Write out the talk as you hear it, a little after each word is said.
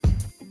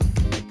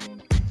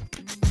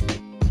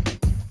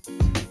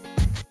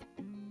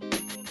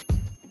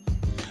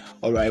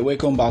All right,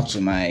 welcome back to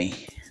my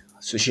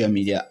social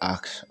media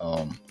hack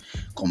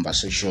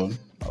conversation.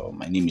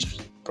 My name is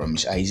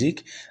Promise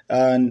Isaac,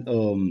 and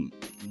the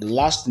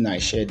last thing I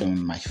shared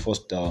on my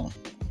first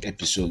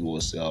episode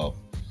was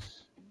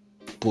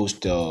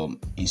post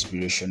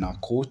inspirational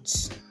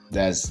quotes.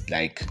 That's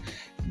like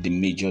the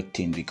major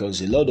thing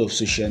because a lot of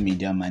social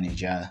media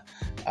manager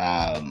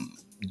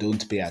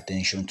don't pay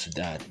attention to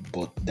that,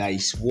 but that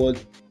is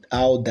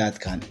how that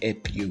can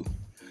help you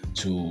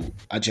to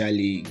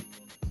actually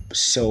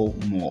sell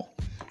more.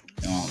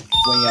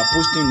 When you're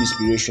posting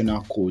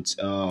inspirational quotes,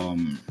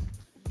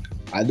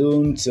 I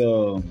don't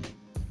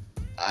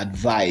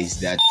advise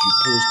that you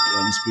post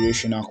an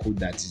inspirational quote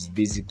that is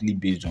basically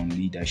based on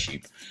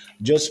leadership.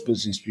 Just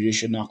post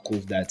inspirational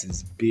quote that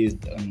is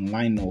based on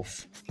line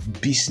of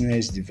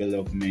business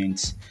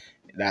development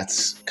that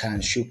can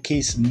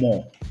showcase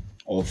more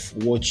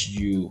of what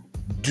you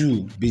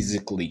do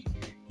basically,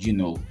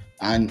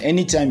 And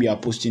anytime you are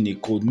posting a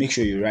quote, make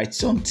sure you write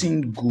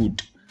something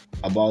good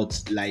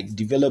about, like,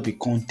 develop a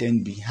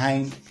content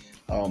behind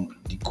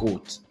the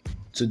quote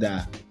so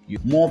that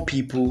more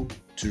people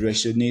to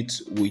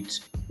resonate with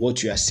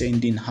what you are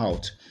sending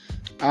out.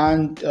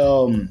 And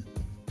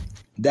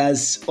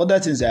there's other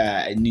things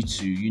that I need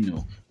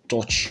to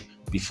touch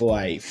before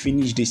I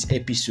finish this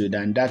episode,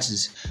 and that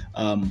is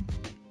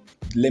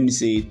let me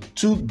say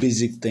two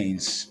basic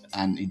things,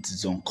 and it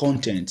is on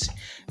content,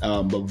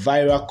 but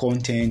viral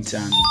content,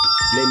 and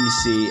let me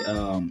say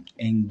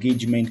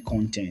engagement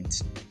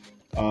content.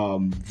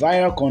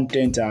 Viral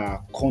content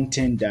are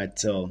content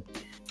that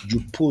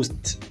you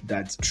post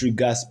that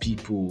triggers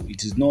people.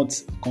 It is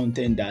not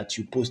content that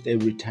you post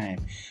every time,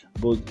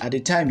 but at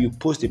the time you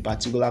post a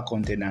particular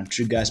content and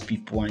triggers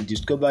people and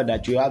discover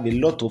that you have a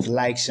lot of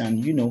likes.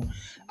 And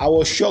I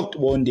was shocked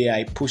one day.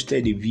 I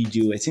posted a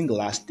video, I think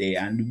last day,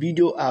 and the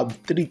video have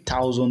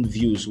 3,000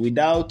 views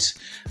without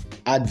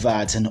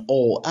adverts and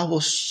all. I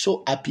was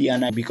so happy,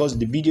 and because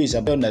the video is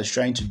about that's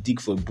trying to dig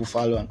for a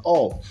buffalo and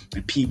all,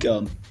 a pig,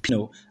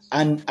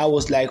 and I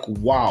was like,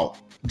 wow,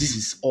 this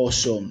is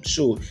awesome.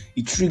 So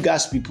it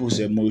triggers people's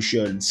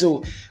emotion.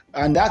 So,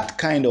 and that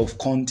kind of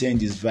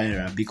content is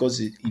viral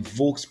because it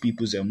evokes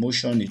people's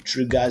emotion, it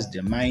triggers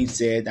their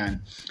mindset, and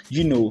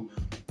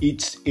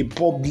it's a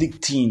public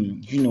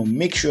thing.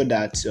 Make sure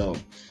that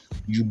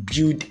you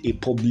build a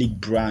public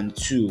brand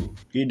too.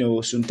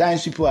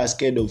 Sometimes people are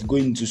scared of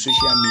going into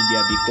social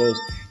media because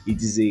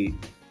it is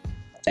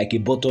like a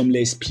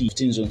bottomless pit.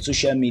 Things on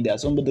social media,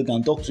 somebody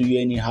can talk to you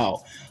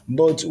anyhow.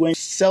 But when you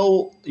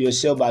sell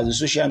yourself as a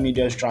social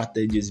media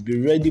strategist, be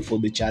ready for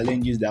the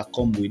challenges that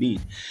come with it.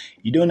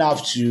 You don't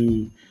have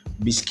to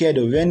be scared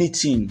of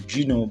anything,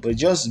 but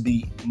just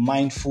be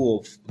mindful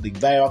of the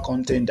viral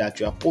content that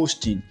you are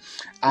posting,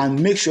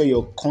 and make sure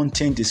your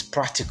content is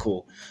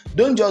practical.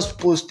 Don't just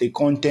post a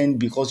content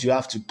because you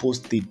have to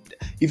post it.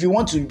 If you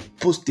want to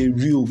post a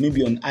reel,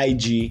 maybe on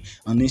IG,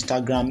 on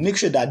Instagram, make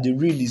sure that the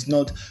reel is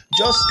not,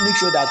 just make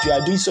sure that you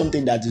are doing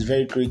something that is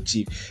very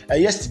creative.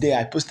 Yesterday,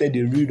 I posted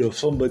a reel of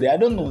somebody. I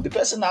don't know, the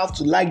person have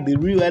to like the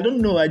reel. I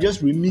don't know, I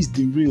just remixed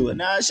the reel.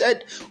 And I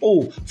said,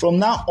 from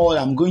now on,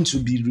 I'm going to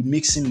be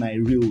remixing my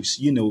reels,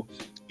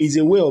 Is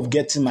a way of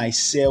getting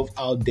myself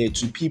out there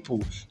to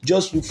people.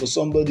 Just look for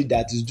somebody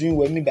that is doing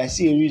well. Maybe I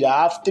see a reel that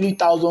have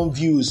 3,000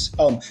 views,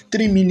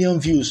 3 million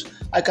views.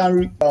 I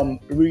can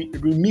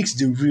remix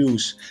the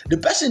reels. The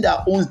person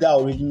that owns that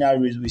original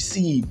reels will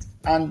see it,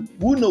 and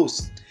who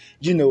knows,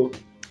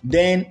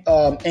 Then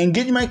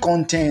engagement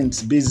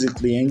content,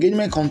 basically,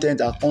 engagement content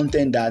are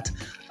content that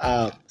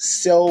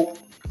sell,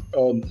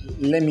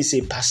 let me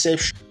say,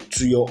 perception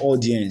to your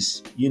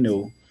audience,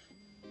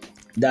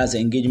 That's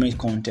engagement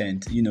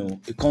content,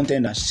 a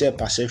content that share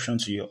perception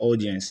to your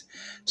audience.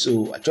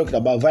 So I talked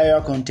about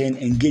viral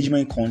content,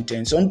 engagement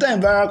content.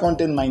 Sometimes viral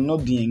content might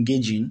not be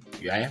engaging,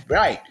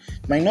 right?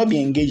 Might not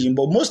be engaging,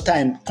 but most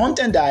time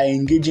content that are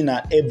engaging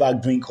are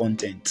evergreen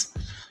content,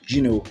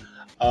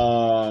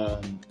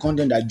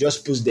 content that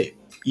just post there,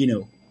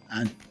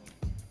 and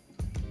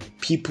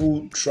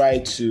people try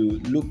to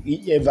look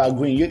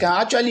evergreen. You can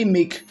actually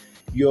make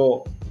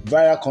your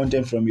viral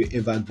content from your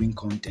evergreen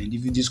content.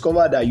 If you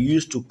discover that you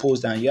used to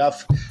post and you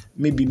have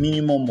maybe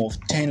minimum of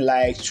 10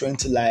 likes,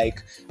 20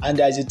 likes, and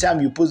there's a time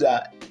you post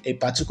a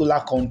particular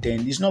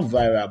content, it's not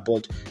viral,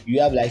 but you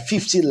have like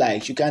 50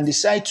 likes, you can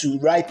decide to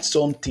write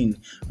something,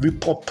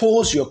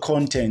 repurpose your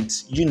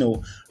content.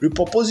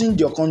 Repurposing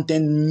your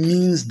content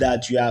means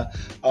that you are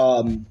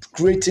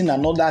creating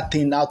another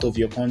thing out of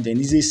your content.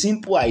 It's a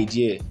simple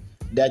idea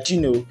that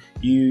you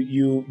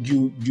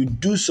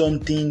do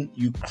something,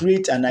 you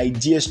create an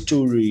idea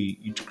story,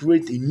 you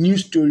create a new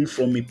story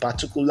from a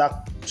particular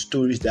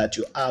stories that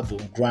you have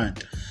on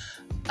ground,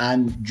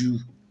 and you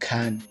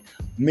can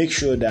make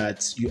sure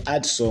that you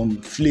add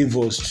some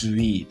flavors to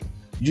it.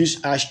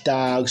 Use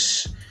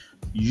hashtags,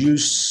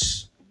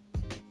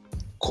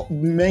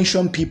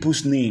 mention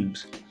people's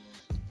names.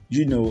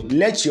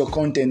 Let your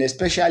content,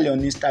 especially on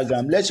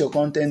Instagram, let your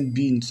content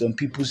be in some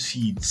people's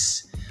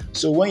feeds.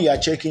 So when you are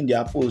checking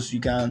their posts, you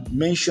can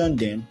mention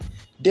them.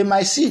 They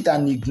might see it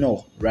and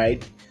ignore,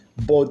 right?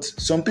 but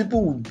some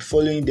people will be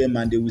following them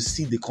and they will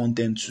see the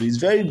content too. It's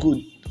very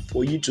good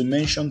for you to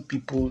mention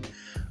people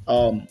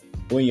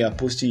when you are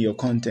posting your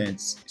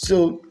content.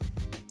 So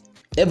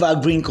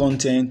evergreen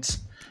content,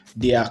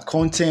 they are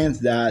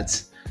content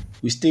that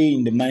will stay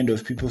in the mind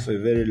of people for a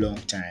very long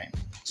time.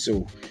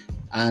 So,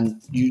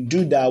 and you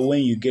do that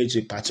when you get to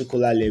a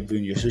particular level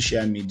in your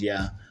social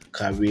media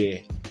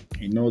career.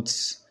 You're not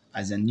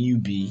as a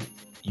newbie,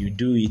 you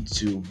do it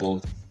too.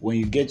 But when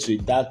you get to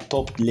that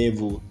top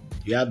level,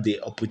 you have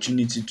the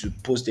opportunity to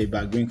post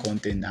evergreen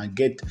content and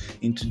get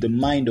into the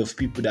mind of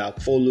people that are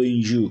following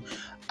you.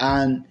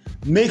 And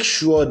make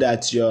sure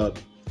that you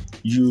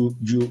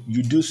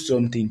do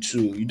something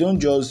too. You don't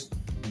just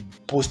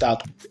post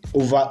out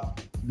over.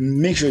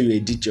 Make sure you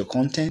edit your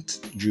content.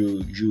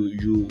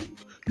 You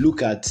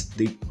look at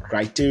the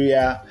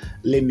criteria.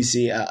 Let me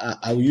say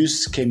I'll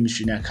use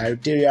chemistry now.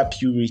 Criteria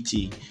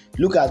purity.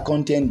 Look at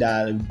content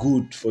that are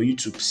good for you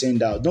to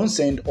send out. Don't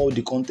send all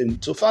the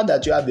content. So far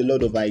that you have a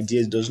lot of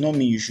ideas does not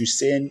mean you should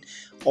send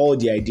all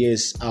the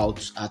ideas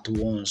out at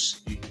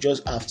once. You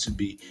just have to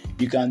be.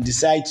 You can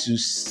decide to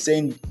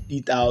send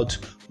it out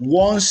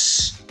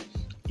once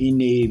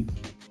in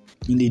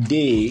a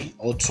day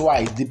or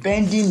twice,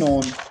 depending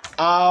on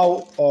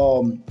how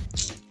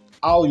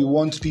you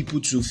want people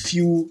to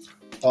view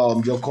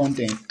your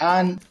content.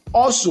 And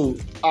also,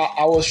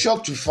 I was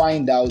shocked to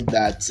find out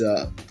that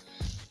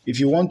if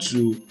you want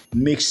to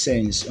make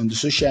sense on the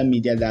social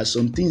media, there are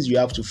some things you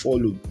have to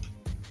follow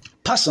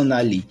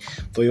personally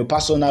for your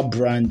personal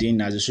branding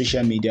as a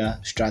social media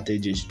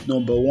strategist.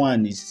 Number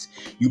one is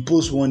you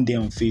post one day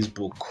on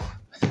Facebook.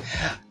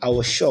 I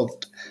was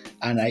shocked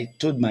and I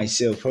told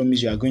myself,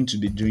 promise you are going to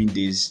be doing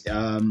this.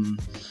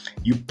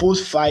 You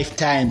post 5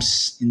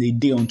 times in a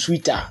day on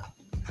Twitter,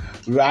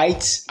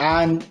 right?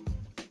 And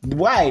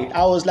why?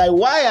 I was like,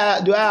 why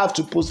do I have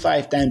to post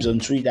 5 times on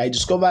Twitter? I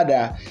discovered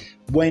that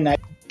when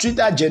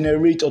Twitter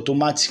generates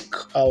automatic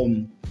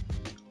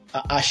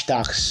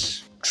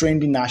hashtags,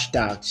 trending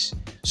hashtags.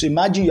 So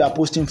imagine you are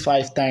posting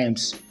 5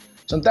 times.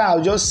 Sometimes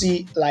I'll just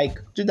see like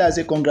Twitter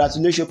say,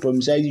 congratulations,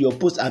 Promise, your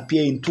post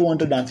appear in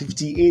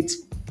 258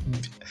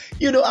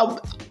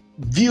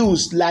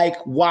 views,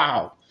 like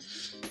wow,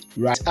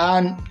 right?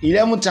 And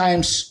 11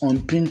 times on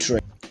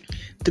Pinterest,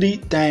 3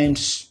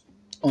 times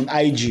on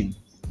IG,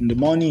 in the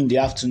morning, in the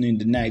afternoon, in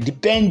the night,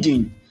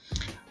 depending.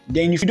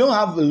 Then if you don't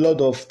have a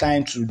lot of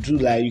time to do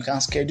that, you can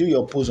schedule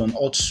your post on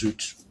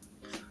Hotsuite.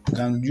 You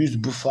can use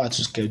Buffer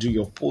to schedule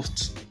your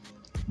posts.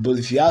 But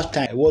if you have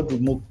time, what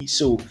would more?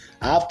 So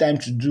I have time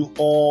to do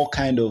all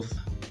kind of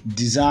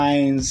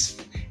designs.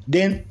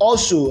 Then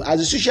also,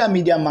 as a social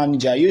media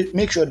manager, you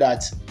make sure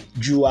that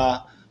you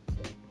are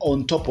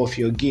on top of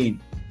your game.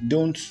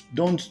 Don't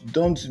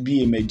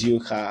be a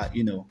mediocre.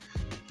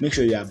 Make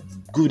sure you are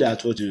good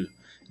at what you do.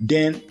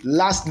 Then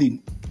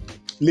lastly,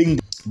 LinkedIn.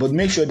 But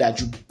make sure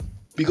that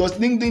because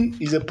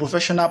LinkedIn is a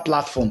professional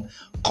platform,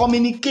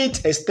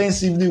 communicate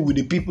extensively with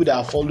the people that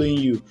are following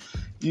you.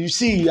 You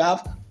see, you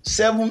have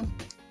 7,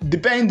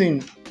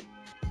 depending,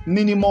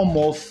 minimum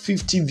of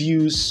 50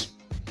 views,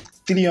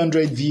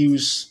 300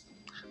 views,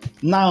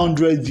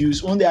 900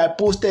 views. Only I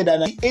posted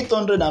and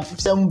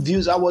 857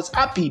 views. I was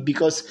happy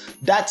because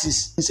that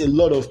is a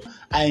lot of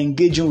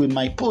engaging with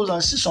my post,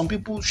 and see some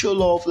people show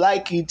love,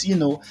 like it.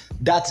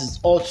 That is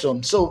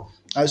awesome. So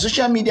as a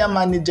social media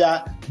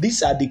manager,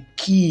 these are the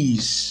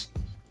keys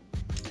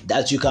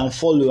that you can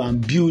follow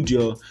and build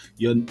your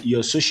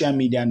social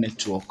media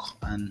network,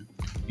 and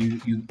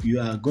you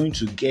are going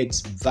to get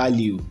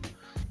value,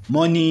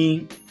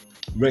 money,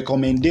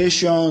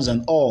 recommendations,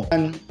 and all.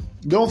 And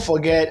don't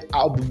forget,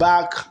 I'll be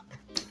back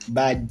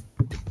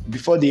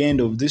before the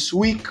end of this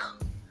week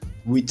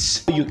with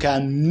how you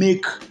can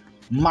make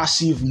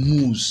massive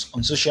moves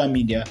on social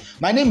media.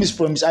 My name is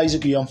Promise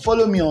Isaac. You can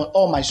follow me on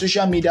all my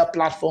social media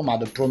platforms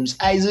at the Promise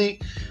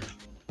Isaac.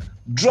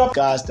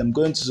 Dropcast.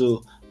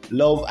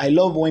 I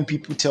love when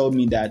people tell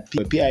me that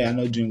PI are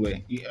not doing well.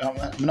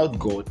 I'm not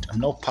God. I'm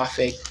not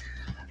perfect,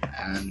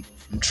 and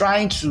I'm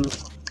trying to,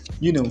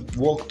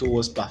 work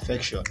towards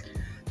perfection.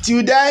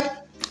 Till then,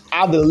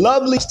 have a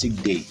lovely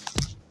day.